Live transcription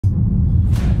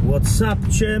What's up,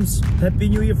 champs? Happy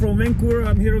New Year from Vancouver.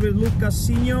 I'm here with Lucas.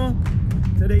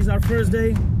 Today is our first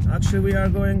day. Actually, we are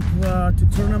going to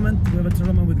tournament. We have a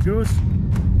tournament with girls.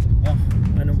 Yeah.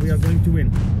 And we are going to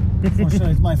win. For sure,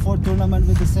 it's my fourth tournament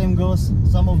with the same girls,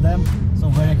 some of them, so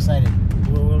very excited.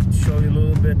 We will show you a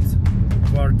little bit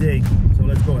of our day. So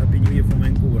let's go. Happy New Year from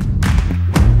Vancouver.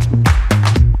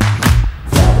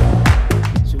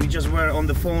 So we just were on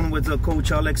the phone with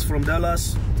Coach Alex from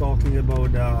Dallas, talking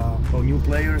about new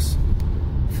players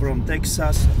from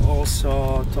Texas.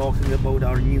 Also talking about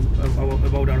our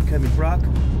camp in Prague.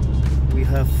 We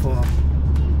have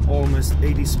almost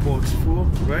 80 spots full,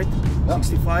 right? Yeah.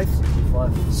 65.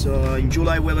 So in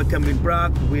July we have a camp in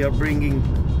Prague. We are bringing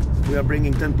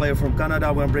 10 players from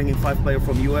Canada. We are bringing 5 players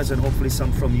from US and hopefully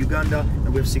some from Uganda. And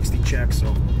we have 60 Czechs.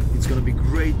 So it's gonna be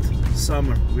great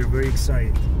summer. We're very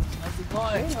excited. How's it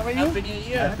going? Hey, how are you? Happy New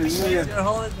Year. Happy New Year. Your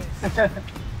holidays.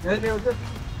 Good.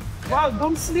 Wow,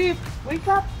 don't sleep. Wake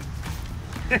up.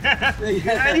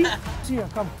 Ready? Here,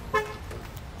 come.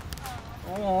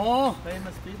 Oh,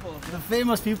 Famous people. the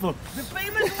famous people. The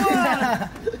famous one!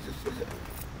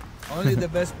 Only the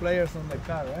best players on the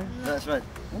car, right? That's right.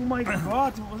 Oh my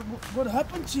God, what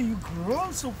happened to you? You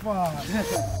grown so fast.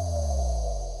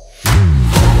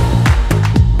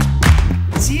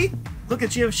 See? Look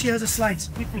at you, she has a slides.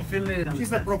 People feel it.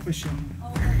 She's a professional.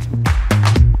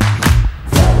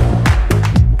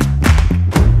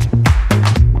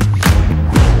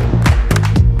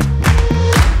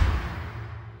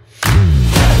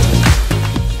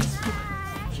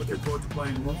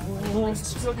 Oh,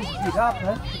 it's so good up,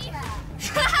 huh?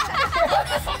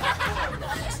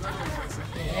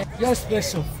 You're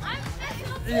special.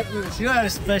 You are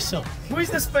special. Who is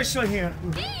the special here?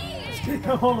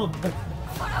 All of them.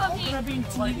 I'm gonna be in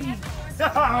TV.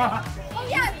 Oh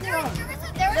yeah, there was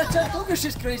That Turkish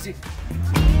she's crazy.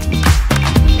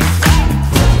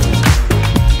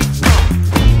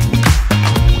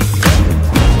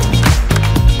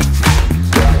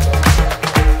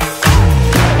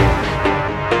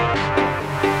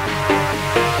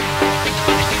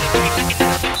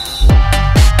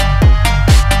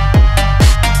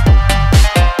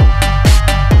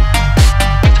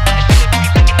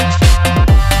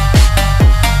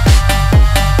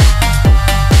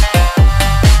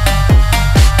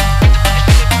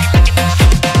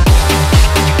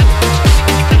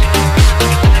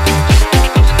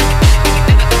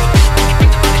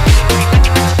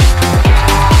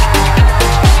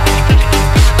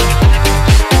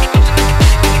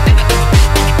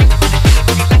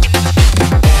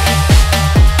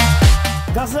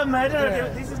 Doesn't matter.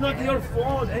 This is not your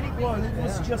fault. Anyone.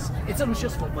 It's just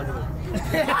fault, by the way.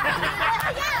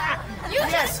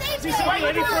 Yes, This is why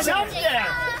you need to jump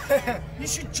there. You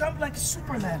should jump like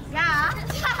Superman. Yeah.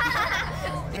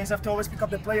 You guys have to always pick up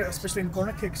the player, especially in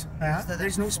corner kicks. There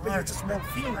is no space. It's a small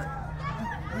field.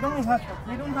 We don't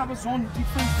have a zone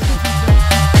different.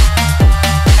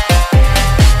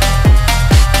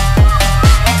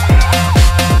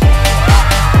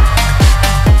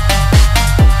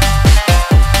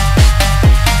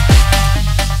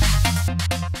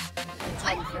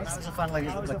 It's a fun like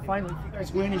That was this. the final. If you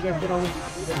guys win, you guys get on.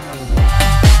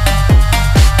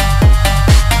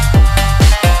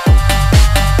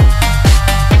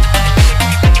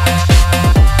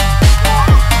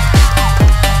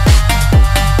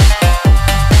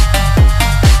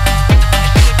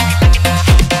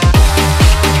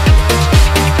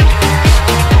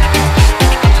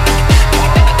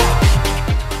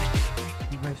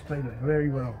 Played very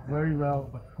well,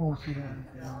 but confident.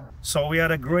 So we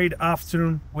had a great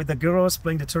afternoon with the girls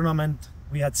playing the tournament.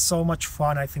 We had so much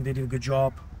fun. I think they did a good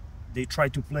job. They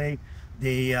tried to play.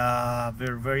 They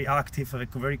were very active,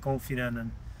 very confident,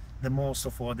 and the most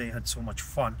of all, they had so much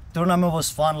fun. Tournament was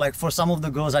fun. Like for some of the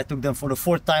girls, I took them for the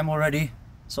 4th time already.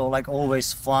 So like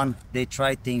always fun. They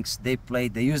tried things. They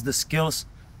played. They used the skills.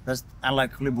 And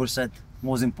like Libor said,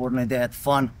 most importantly, they had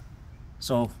fun.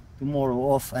 So tomorrow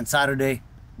off and Saturday.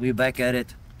 We're back at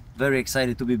it. Very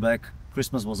excited to be back.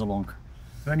 Christmas was along.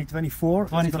 2024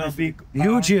 is gonna be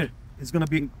huge year. It's gonna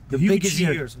be The huge biggest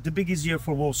year. The biggest year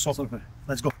for Volf soccer.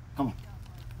 Let's go. Come on.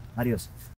 Adios.